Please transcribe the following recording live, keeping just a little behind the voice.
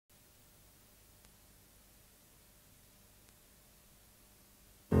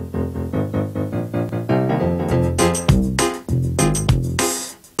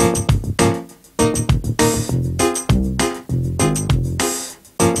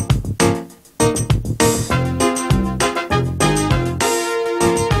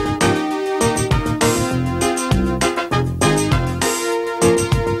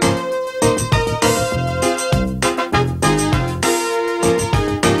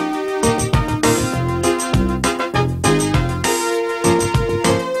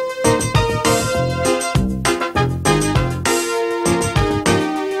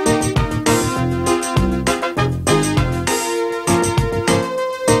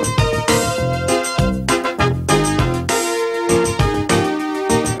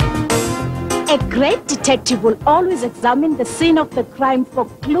great detective will always examine the scene of the crime for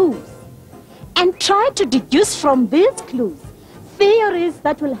clues and try to deduce from these clues theories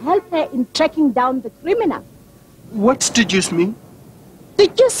that will help her in tracking down the criminal. What's deduce mean?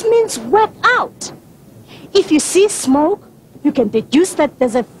 Deduce means work out. If you see smoke, you can deduce that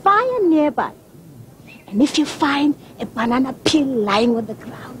there's a fire nearby. And if you find a banana peel lying on the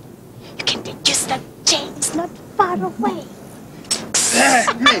ground, you can deduce that Jane is not far away.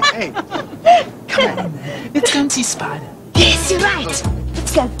 Hey. Come on, let's go and see Spider. Yes, you're right.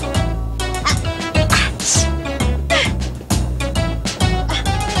 Let's go.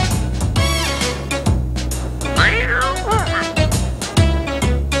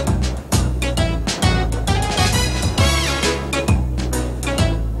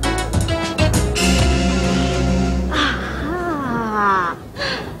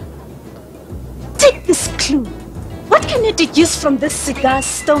 Take this clue. What can you deduce from this cigar,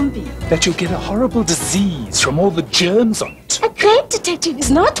 Stompy? That you'll get a horrible disease from all the germs on it. A great detective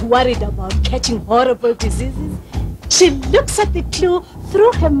is not worried about catching horrible diseases. She looks at the clue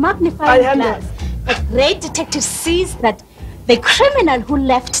through her magnifying glass. A great detective sees that the criminal who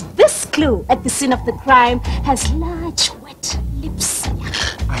left this clue at the scene of the crime has large, wet lips.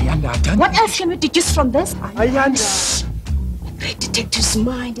 Ayanda, I don't... What else can we deduce from this? Ayanda. A great detective's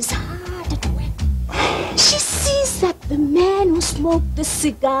mind is hard at work. She sees that the man who smoked the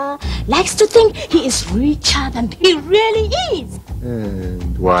cigar likes to think he is richer than he really is.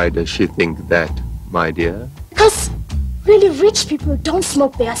 And why does she think that, my dear? Because really rich people don't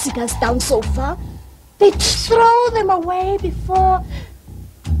smoke their cigars down so far. They throw them away before...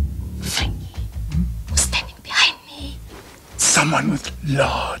 Frankie, who's standing behind me? Someone with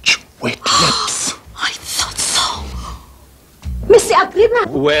large, wet lips. I thought so. Mr. Agrippa?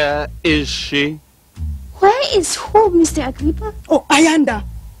 Where is she? Where is who, Mr. Agrippa? Oh, Ayanda.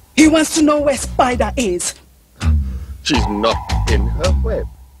 He wants to know where Spider is. She's not in her web.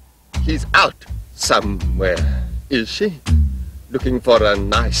 She's out somewhere, is she? Looking for a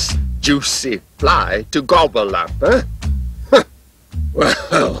nice, juicy fly to gobble up, huh?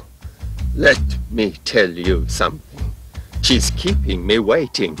 Well, let me tell you something. She's keeping me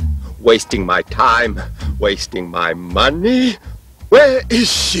waiting, wasting my time, wasting my money. Where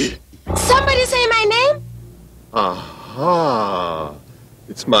is she? Somebody say my name? Aha!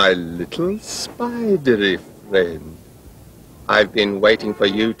 It's my little spidery friend. I've been waiting for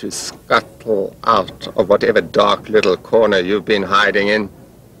you to scuttle out of whatever dark little corner you've been hiding in.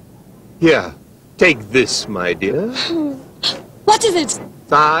 Here, take this, my dear. What is it?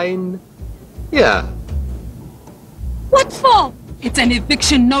 Sign. Here. What for? It's an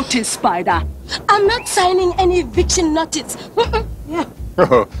eviction notice, Spider. I'm not signing any eviction notice. Yeah.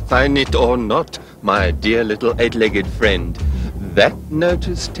 Oh, sign it or not, my dear little eight-legged friend. That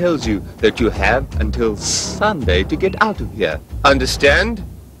notice tells you that you have until Sunday to get out of here. Understand?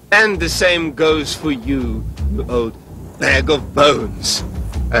 And the same goes for you, you old bag of bones.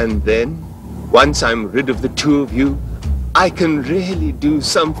 And then, once I'm rid of the two of you, I can really do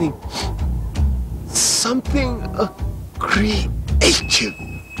something creative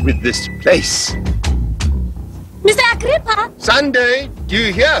with this place. Mr. Agrippa? Sunday, do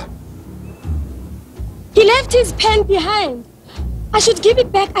you hear? He left his pen behind. I should give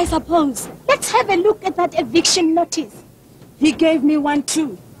it back, I suppose. Let's have a look at that eviction notice. He gave me one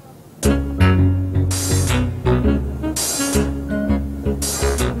too.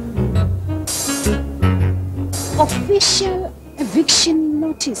 Official eviction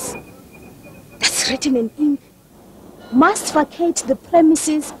notice. That's written in ink. Must vacate the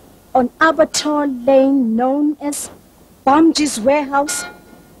premises on Abertor Lane known as Bamji's Warehouse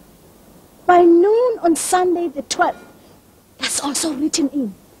by noon on Sunday the 12th. That's also written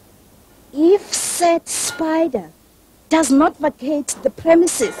in. If said Spider does not vacate the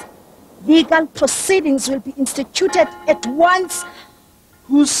premises, legal proceedings will be instituted at once.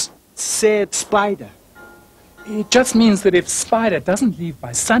 Who's said Spider? It just means that if Spider doesn't leave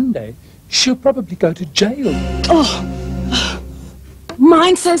by Sunday, she'll probably go to jail. Oh,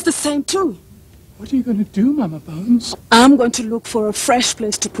 mine says the same too. What are you going to do, Mama Bones? I'm going to look for a fresh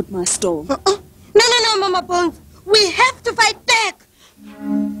place to put my stove. No, Mama Bones. We have to fight back.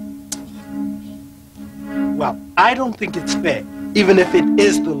 Well, I don't think it's fair, even if it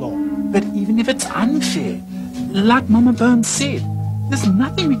is the law. But even if it's unfair, like Mama Bones said, there's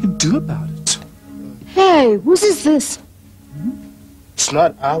nothing we can do about it. Hey, whose is this? It's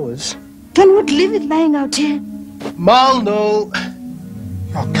not ours. Then we'd leave it lying out here. Mal, no.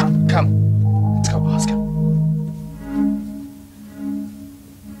 Oh, come. Let's go ask him.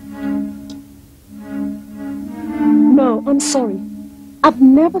 No, I'm sorry. I've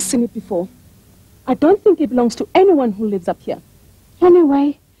never seen it before. I don't think it belongs to anyone who lives up here.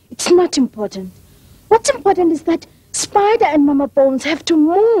 Anyway, it's not important. What's important is that Spider and Mama Bones have to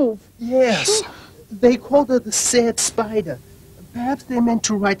move. Yes. They called her the sad spider. Perhaps they meant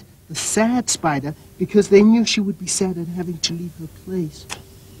to write the sad spider because they knew she would be sad at having to leave her place.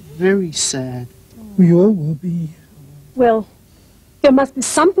 Very sad. We all will be. Well, there must be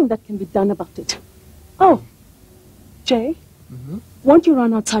something that can be done about it. Oh, Jay, won't you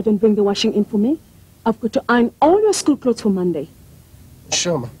run outside and bring the washing in for me? I've got to iron all your school clothes for Monday.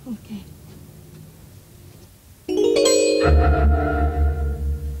 Sure, Ma. Okay.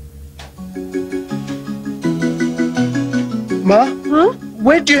 Ma? Huh?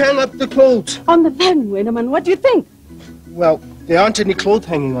 Where'd you hang up the clothes? On the line, Wayneman, what do you think? Well, there aren't any clothes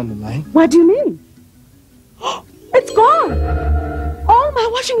hanging on the line. What do you mean? It's gone! All my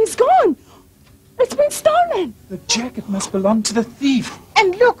washing is gone! It's been stolen! The jacket must belong to the thief.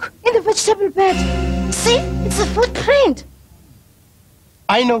 And look, in the vegetable bed. See? It's a footprint.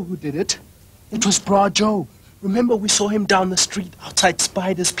 I know who did it. It was Bra Joe. Remember we saw him down the street outside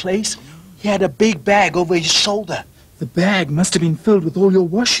Spider's place? He had a big bag over his shoulder. The bag must have been filled with all your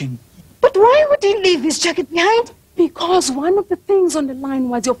washing. But why would he leave his jacket behind? Because one of the things on the line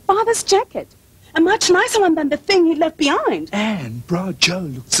was your father's jacket. A much nicer one than the thing he left behind. And Bra Joe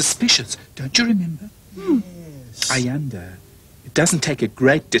looked suspicious, don't you remember? Yes. Ayanda, it doesn't take a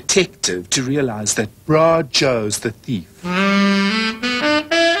great detective to realize that Bra Joe's the thief.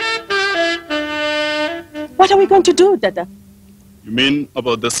 What are we going to do, Dada? You mean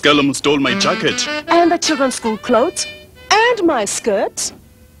about the skellum who stole my jacket? And the children's school clothes? And my skirts?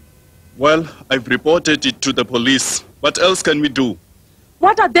 Well, I've reported it to the police. What else can we do?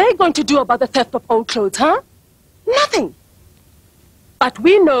 What are they going to do about the theft of old clothes, huh? Nothing. But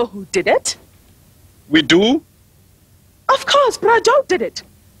we know who did it. We do? Of course, Bra Joe did it.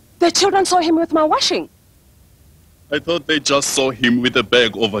 The children saw him with my washing. I thought they just saw him with a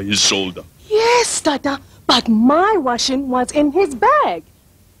bag over his shoulder. Yes, Dada, but my washing was in his bag.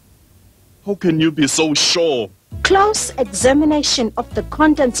 How can you be so sure? Close examination of the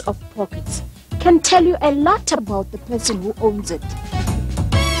contents of pockets can tell you a lot about the person who owns it.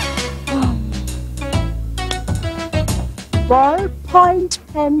 Ballpoint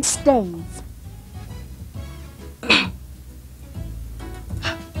pen stains.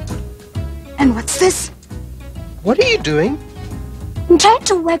 And what's this? What are you doing? I'm trying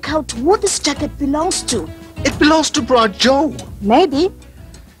to work out who this jacket belongs to. It belongs to Bra Joe. Maybe.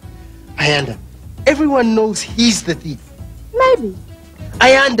 Ayanda, everyone knows he's the thief. Maybe.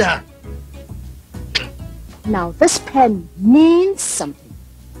 Ayanda! Now this pen means something.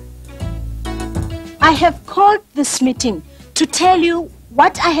 I have called this meeting to tell you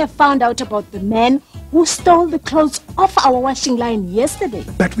what I have found out about the man who stole the clothes off our washing line yesterday.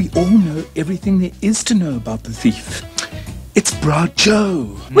 But we all know everything there is to know about the thief. It's Bra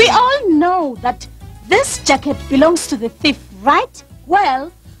Joe. We all know that this jacket belongs to the thief, right?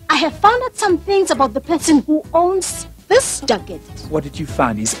 Well, I have found out some things about the person who owns this jacket. What did you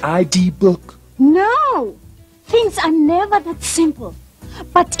find? His ID book? No, things are never that simple.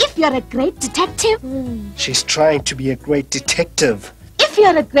 But if you're a great detective, She's trying to be a great detective. if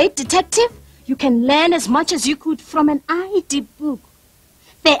you're a great detective, you can learn as much as you could from an ID book.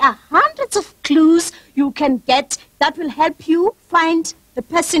 There are hundreds of clues you can get that will help you find the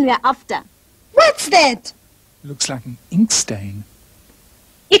person you're after. What's that? Looks like an ink stain.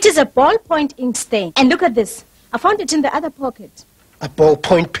 It is a ballpoint ink stain. And look at this. I found it in the other pocket. A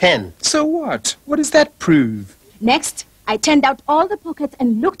ballpoint pen. So what? What does that prove? Next, I turned out all the pockets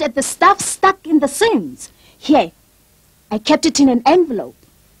and looked at the stuff stuck in the seams. Here, I kept it in an envelope.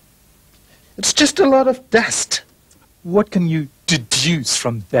 It's just a lot of dust. What can you deduce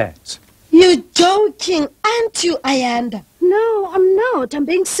from that? You're joking, aren't you, Ayanda? No, I'm not. I'm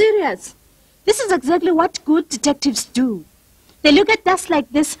being serious. This is exactly what good detectives do. They look at dust like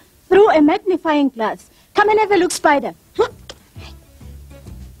this through a magnifying glass. Come and have a look, Spider.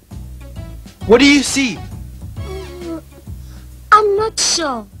 What do you see? I'm not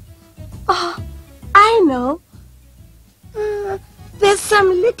sure. Oh, I know. There's some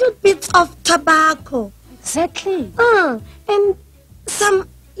little bits of tobacco. Exactly. And some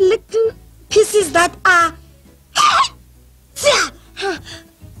little pieces that are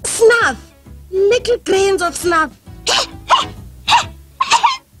snuff. Little grains of snuff.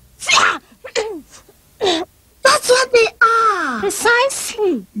 That's what they are.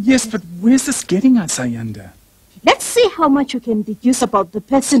 Precisely. Yes, but where's this getting us, Ayanda? Let's see how much you can deduce about the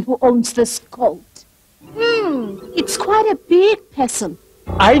person who owns this coat. It's quite a big person.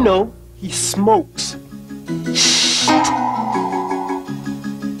 I know. He smokes.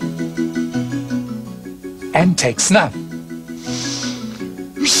 and take snuff.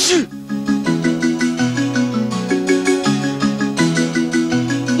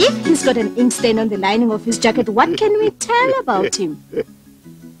 If he's got an ink stain on the lining of his jacket, what can we tell about him?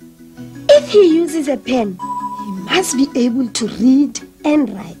 If he uses a pen, he must be able to read and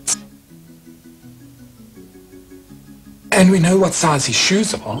write. And we know what size his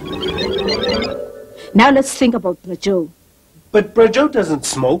shoes are. Now let's think about Brajo. But Brajo doesn't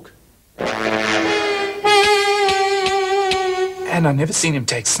smoke. And I've never seen him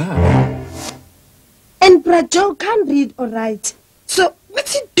take snuff. And Brajo can't read or write. So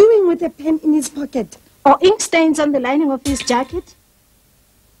what's he doing with a pen in his pocket? Or ink stains on the lining of his jacket?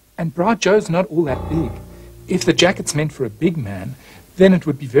 And Brajo's not all that big. If the jacket's meant for a big man, then it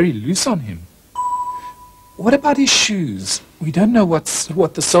would be very loose on him. What about his shoes? We don't know what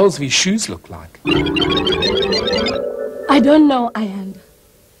the soles of his shoes look like. I don't know, Ayanda.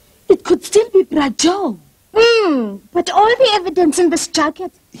 It could still be Brajo. But all the evidence in this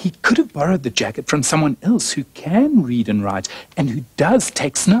jacket... He could have borrowed the jacket from someone else who can read and write and who does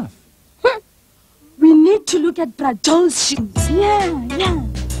take snuff. We need to look at Brajo's shoes. Yeah.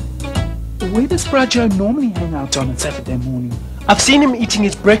 Where does Brajo normally hang out on Saturday morning? I've seen him eating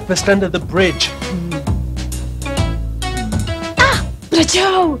his breakfast under the bridge.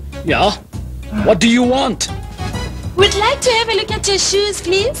 Brajo! Yeah? What do you want? We'd like to have a look at your shoes,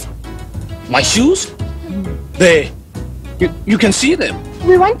 please. My shoes? There. You can see them.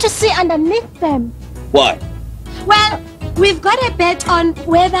 We want to see underneath them. Why? Well, we've got a bet on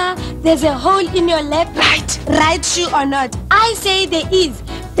whether there's a hole in your left right shoe or not. I say there is.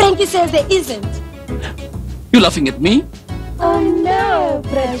 Frankie says there isn't. You laughing at me? Oh no,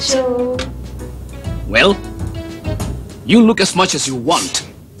 Brajo. Well, you look as much as you want.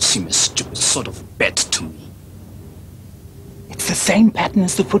 Seem a stupid sort of bet to me. It's the same pattern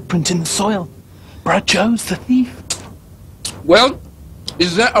as the footprint in the soil. Brajo's the thief. Well,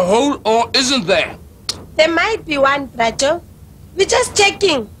 is there a hole or isn't there? There might be one, Brajo. We're just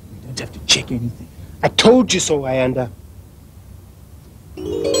checking. You don't have to check anything. I told you so, Ayanda.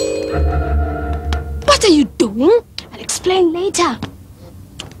 What are you doing? I'll explain later.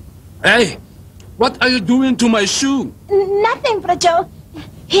 Hey, what are you doing to my shoe? Nothing, Brajo.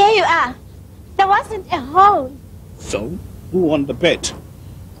 Here you are. There wasn't a hole. So, who won the bet?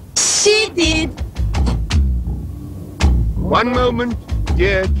 She did. One moment,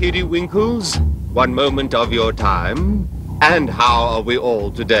 dear Kitty Winkles. One moment of your time. And how are we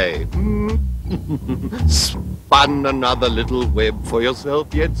all today? Spun another little web for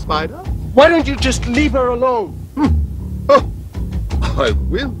yourself yet, Spider? Why don't you just leave her alone? Oh, I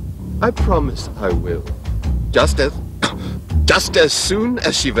will. I promise I will. Just as soon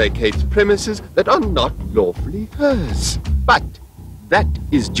as she vacates premises that are not lawfully hers. But that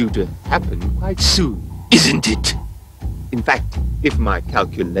is due to happen quite soon, isn't it? In fact, if my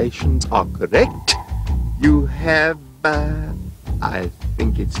calculations are correct, you have, I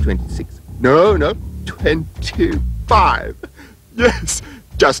think it's 26. No, 25. Yes,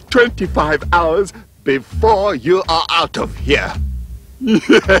 just 25 hours before you are out of here.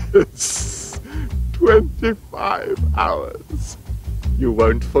 Yes, 25 hours. You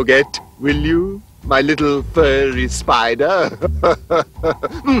won't forget, will you, my little furry spider?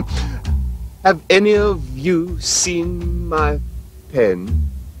 Have any of you seen my pen?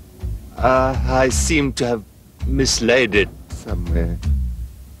 I seem to have mislaid it somewhere.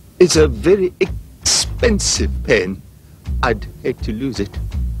 It's a very expensive pen. I'd hate to lose it.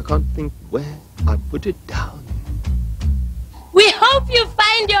 I can't think where I put it down. We hope you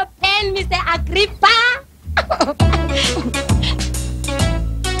find your pen, Mr. Agrippa.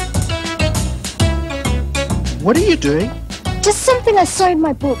 What are you doing? Just something I saw in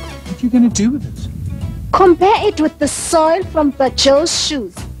my book. What are you going to do with it? Compare it with the soil from Brajo's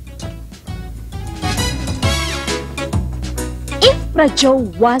shoes. If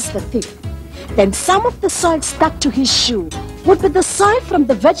Brajo was the thief, then some of the soil stuck to his shoe would be the soil from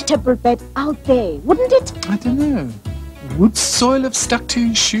the vegetable bed out there, wouldn't it? I don't know. Would soil have stuck to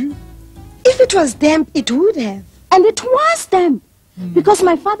his shoe? If it was damp, it would have. And it was damp, because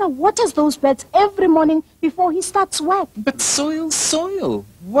my father waters those beds every morning before he starts work. But soil's soil.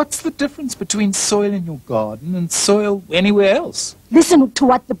 What's the difference between soil in your garden and soil anywhere else? Listen to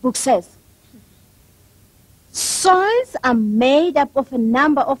what the book says. Soils are made up of a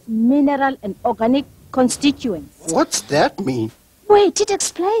number of mineral and organic constituents. What's that mean? Wait, it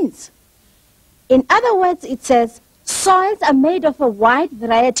explains. In other words, it says, soils are made of a wide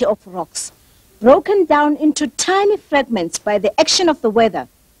variety of rocks, broken down into tiny fragments by the action of the weather,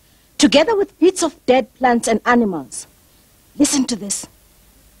 together with bits of dead plants and animals. Listen to this.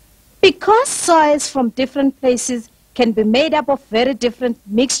 Because soils from different places can be made up of very different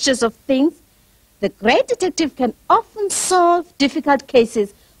mixtures of things, the great detective can often solve difficult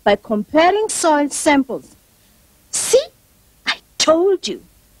cases by comparing soil samples. See? I told you.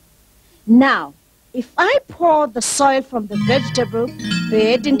 Now, if I pour the soil from the vegetable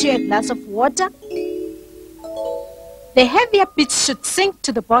bed into a glass of water, the heavier bits should sink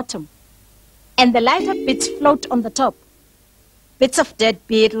to the bottom, and the lighter bits float on the top. Bits of dead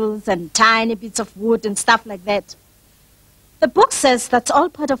beetles and tiny bits of wood and stuff like that. The book says that's all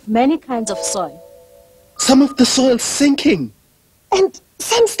part of many kinds of soil. Some of the soil's sinking. And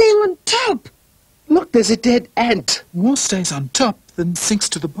some staying on top. Look, there's a dead ant. More stays on top than sinks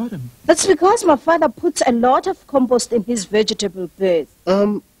to the bottom. That's because my father puts a lot of compost in his vegetable beds.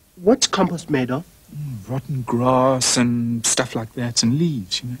 What's compost made of? Rotten grass and stuff like that, and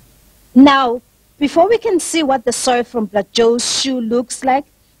leaves, you know. Now, before we can see what the soil from Black Joe's shoe looks like,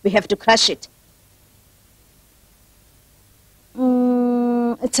 we have to crush it.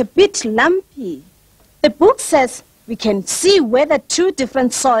 It's a bit lumpy. The book says we can see whether two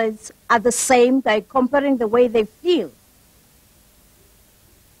different soils are the same by comparing the way they feel.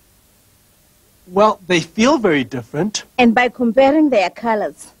 Well, they feel very different. And by comparing their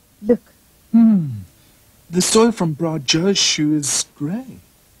colors. Look. The soil from Broad Joe's shoe is grey.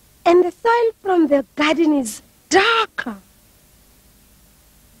 And the soil from the garden is darker.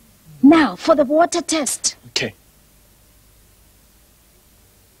 Now, for the water test. Okay.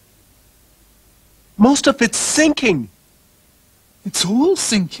 Most of it's sinking. It's all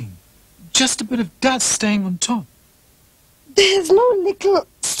sinking. Just a bit of dust staying on top. There's no little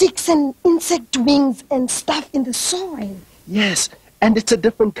sticks and insect wings and stuff in the soil. Yes, and it's a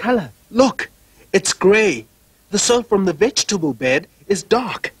different color. Look, it's grey. The soil from the vegetable bed is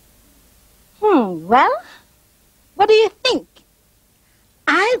dark. Well, what do you think?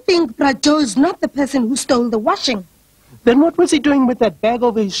 I think Brad Joe is not the person who stole the washing. Then what was he doing with that bag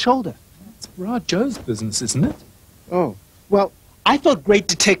over his shoulder? It's Broad Joe's business, isn't it? Oh, well, I thought great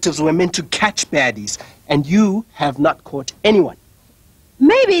detectives were meant to catch baddies, and you have not caught anyone.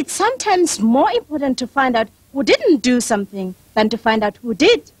 Maybe it's sometimes more important to find out who didn't do something than to find out who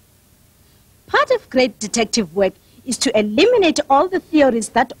did. Part of great detective work is to eliminate all the theories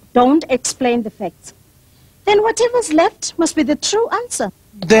that don't explain the facts. Then whatever's left must be the true answer.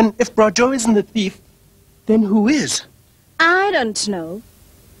 Then if Brad Joe isn't the thief, then who is? I don't know.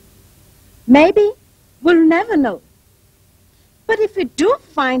 Maybe we'll never know. But if we do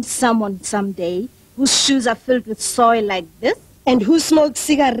find someone someday whose shoes are filled with soil like this, and who smokes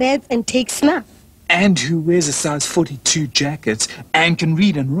cigarettes and takes snuff, And who wears a size 42 jacket and can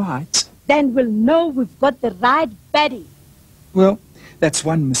read and write, then we'll know we've got the right baddie. well, that's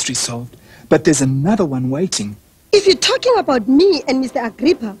one mystery solved. But there's another one waiting. If you're talking about me and Mr.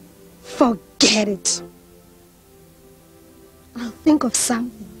 Agrippa, forget it. I'll think of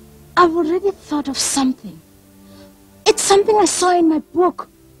something. I've already thought of something. It's something I saw in my book.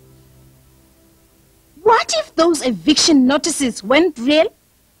 What if those eviction notices weren't real?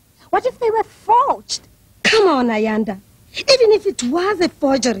 What if they were forged? Come on, Ayanda. Even if it was a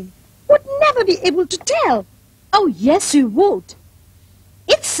forgery, we'd never be able to tell. Oh, yes, we would.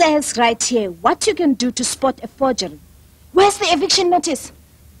 It says right here what you can do to spot a forgery. Where's the eviction notice?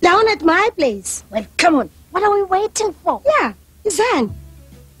 Down at my place. Well, come on. What are we waiting for? Yeah, Izan.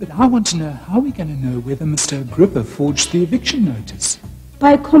 But I want to know how we're going to know whether Mr. Agrippa forged the eviction notice.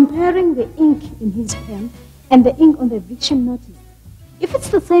 By comparing the ink in his pen and the ink on the eviction notice. If it's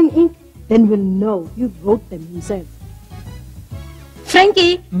the same ink, then we'll know he wrote them himself.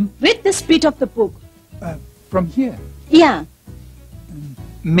 Frankie, read this bit of the book. From here, Yeah.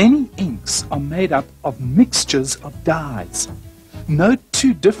 many inks are made up of mixtures of dyes. No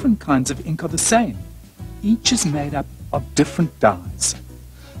two different kinds of ink are the same. Each is made up of different dyes.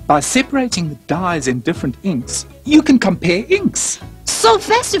 By separating the dyes in different inks, you can compare inks. So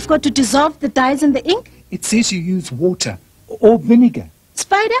first you've got to dissolve the dyes in the ink. It says you use water or vinegar.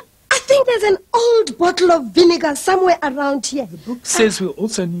 Spider, I think there's an old bottle of vinegar somewhere around here. The book says we'll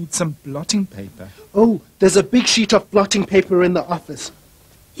also need some blotting paper. Oh, there's a big sheet of blotting paper in the office.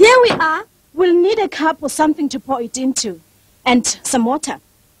 Here we are. We'll need a cup or something to pour it into. And some water.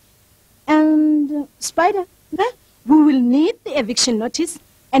 And, Spider, we will need the eviction notice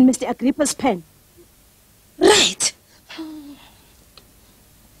and Mr. Agrippa's pen. Right.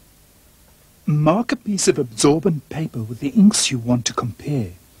 Mark a piece of absorbent paper with the inks you want to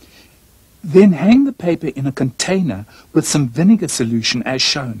compare. Then hang the paper in a container with some vinegar solution as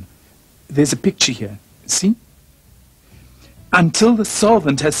shown. There's a picture here. See? Until the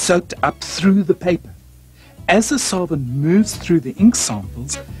solvent has soaked up through the paper. As the solvent moves through the ink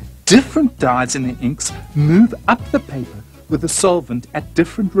samples, different dyes in the inks move up the paper with the solvent at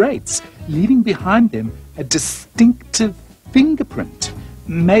different rates, leaving behind them a distinctive fingerprint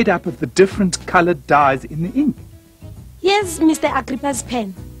made up of the different colored dyes in the ink. Here's Mr. Agrippa's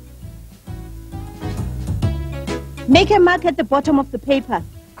pen. Make a mark at the bottom of the paper.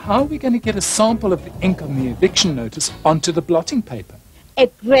 How are we going to get a sample of the ink on the eviction notice onto the blotting paper? A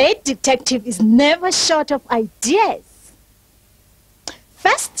great detective is never short of ideas.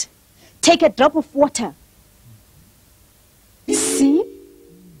 First, take a drop of water. See?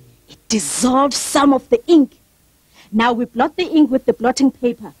 It dissolves some of the ink. Now we blot the ink with the blotting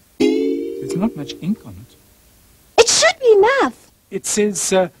paper. There's not much ink on it. It should be enough. It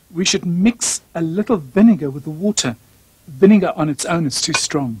says we should mix a little vinegar with the water. Vinegar on its own is too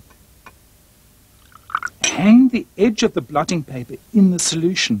strong. Hang the edge of the blotting paper in the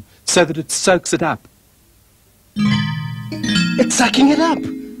solution so that it soaks it up. It's sucking it up.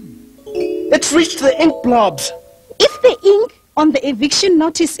 It's reached the ink blobs. If the ink on the eviction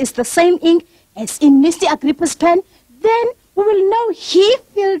notice is the same ink as in Mr. Agrippa's pen, then we will know he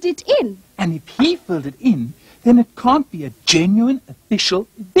filled it in. And if he filled it in, then it can't be a genuine official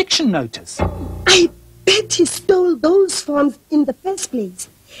eviction notice. I bet he stole those forms in the first place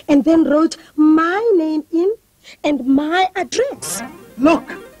and then wrote my name in and my address. Look.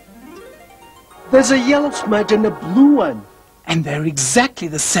 There's a yellow smudge and a blue one. And they're exactly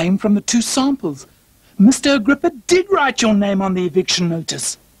the same from the two samples. Mr. Agrippa did write your name on the eviction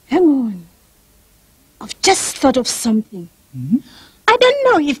notice. Hang on. I've just thought of something. I don't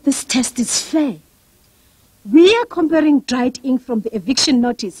know if this test is fair. We are comparing dried ink from the eviction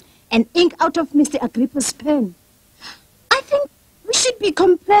notice and ink out of Mr. Agrippa's pen. I think we should be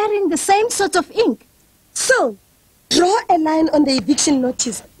comparing the same sort of ink. So, draw a line on the eviction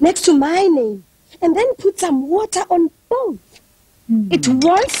notice next to my name and then put some water on both. It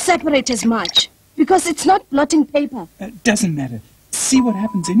won't separate as much because it's not blotting paper. Doesn't matter. See what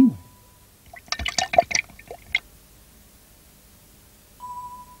happens anyway.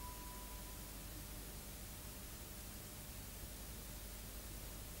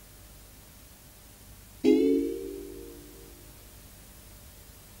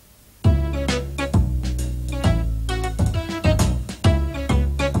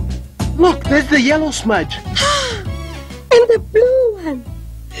 Look, there's the yellow smudge. And the blue one.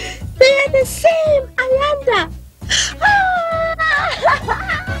 They are the same, Ayanda.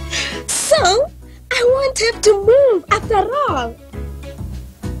 So, I won't have to move after all.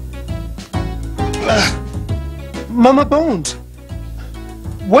 Mama Bones,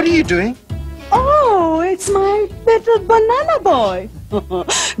 what are you doing? Oh, it's my little banana boy.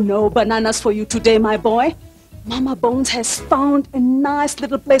 No bananas for you today, my boy. Mama Bones has found a nice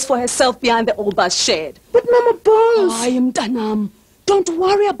little place for herself behind the old bus shed. But Mama Bones... I am Danam. Don't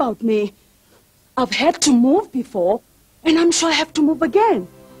worry about me. I've had to move before, and I'm sure I have to move again.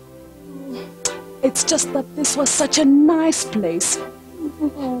 It's just that this was such a nice place.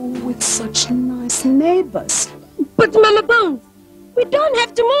 Oh, with such nice neighbors. But Mama Bones, we don't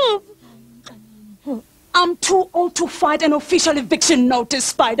have to move. I'm too old to fight an official eviction notice,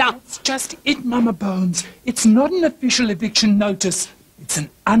 Spider. That's just it, Mama Bones. It's not an official eviction notice. It's an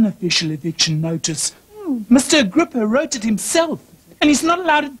unofficial eviction notice. Mr. Agrippa wrote it himself, and he's not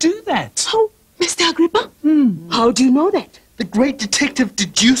allowed to do that. Oh, Mr. Agrippa? How do you know that? The great detective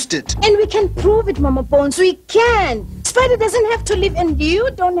deduced it. And we can prove it, Mama Bones. We can. Spider doesn't have to leave, and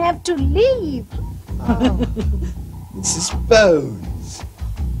you don't have to leave. Mrs. Bones,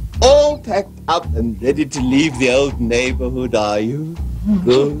 all packed up and ready to leave the old neighborhood, are you?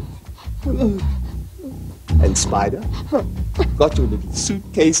 Good. Good. And Spider, got your little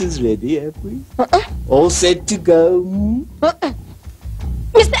suitcases ready, have we? All set to go?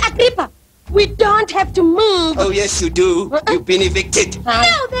 Mr. Agrippa, we don't have to move. Oh, yes, you do. You've been evicted.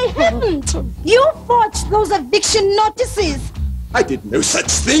 No, they haven't. You forged those eviction notices. I did no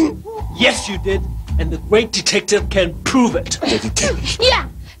such thing. Yes, you did. And the great detective can prove it. The detective. Yeah,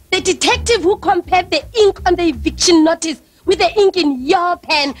 the detective who compared the ink on the eviction notice with the ink in your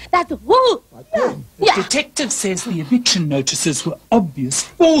pen. That's who. The detective says the eviction notices were obvious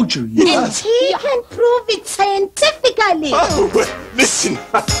forgeries. And he can prove it scientifically. Oh, well, listen,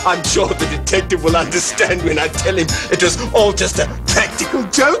 I'm sure the detective will understand when I tell him it was all just a practical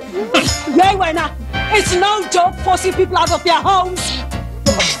joke. Yeah, why not? It's no joke forcing people out of their homes.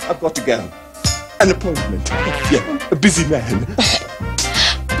 I've got to go. An appointment. Yeah, a busy man.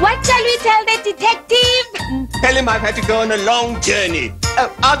 What shall we tell the detective? Tell him I've had to go on a long journey.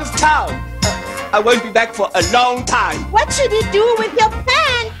 Out of town. I won't be back for a long time. What should he do with your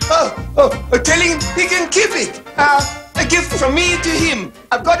pen? Tell him he can keep it. A gift from me to him.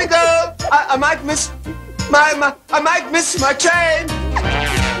 I've got to go. I might miss I might miss my train.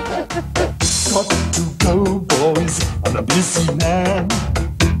 Got to go, boys. I'm a busy man.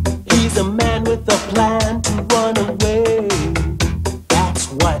 He's a man with a plan to run away. That's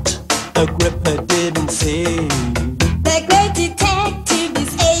what Agrippa didn't say. The great detective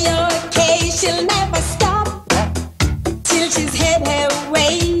is A-OK. She'll never stop till she's had her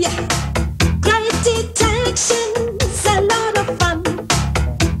way. Great detective's a lot of fun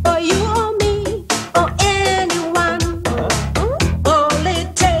for you or me or anyone. All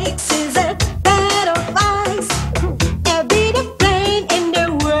it takes is a pair of eyes, a bit of brain and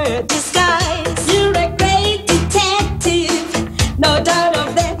a word disguise. You're a great detective, no doubt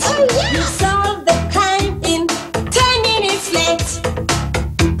of that. You solve the crime in 10 minutes flat.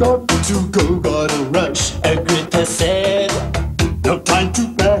 Got to go, gotta rush, Agrippa said. No time to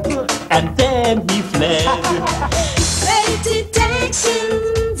back, and then he fled. Great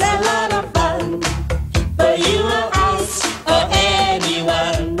detective's a lot of fun for you or us or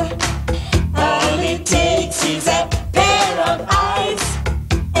anyone. All it takes is a pair of eyes,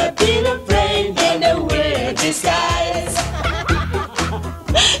 a bit of brain and a weird disguise.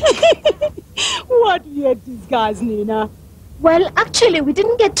 What weird disguise, Nina? Well, actually, we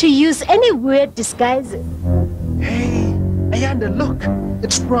didn't get to use any weird disguises. Hey, Ayanda, look.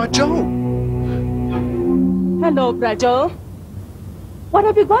 It's Bra Joe. Hello, Brajo. What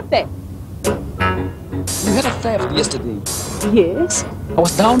have you got there? You had a theft yesterday. Yes, I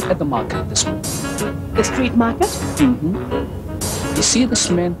was down at the market this morning. the street market. You see this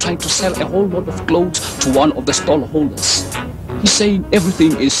man trying to sell a whole lot of clothes to one of the stall holders. He's saying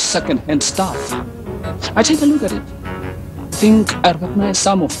everything is second-hand stuff. I take a look at it. I think I recognize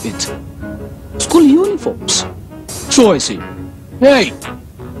some of it. School uniforms. So I say, hey,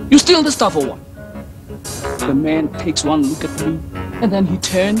 you steal the stuff or what? The man takes one look at me and then he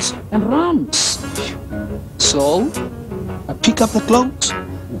turns and runs. So I pick up the clothes,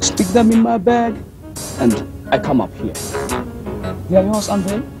 stick them in my bag, and I come up here. They are yours,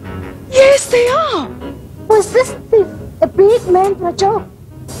 Andre? Yes, they are. Was this thief a big man, Brajo?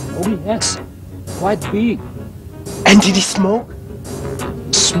 Oh yes, quite big. And did he smoke?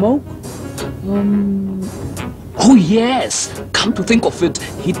 Smoke? Oh yes, come to think of it,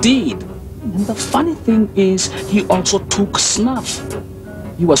 he did. And the funny thing is, he also took snuff.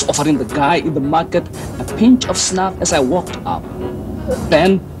 He was offering the guy in the market a pinch of snuff as I walked up.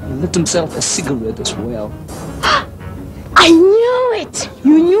 Then he lit himself a cigarette as well. I knew it!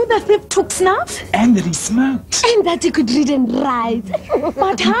 You knew the thief took snuff? And that he smoked. And that he could read and write.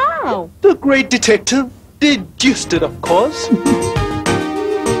 But how? The great detective deduced it, of course.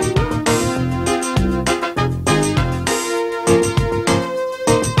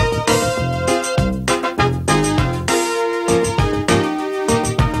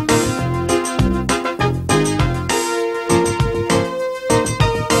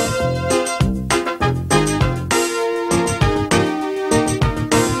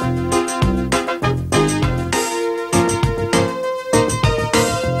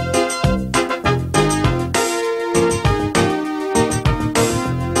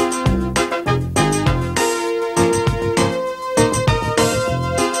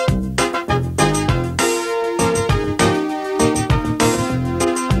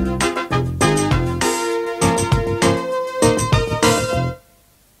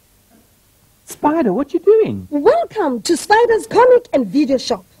 Spider, what you doing? Welcome to Spider's Comic and Video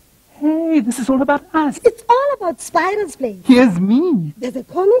Shop. Hey, this is all about us. It's all about Spider's Play. Here's me. There's a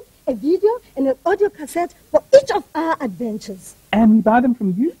comic, a video, and an audio cassette for each of our adventures. And we buy them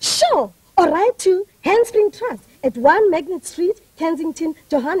from you? Sure. Or write to Handspring Trust at 1 Magnet Street, Kensington,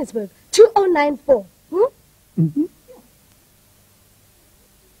 Johannesburg, 2094.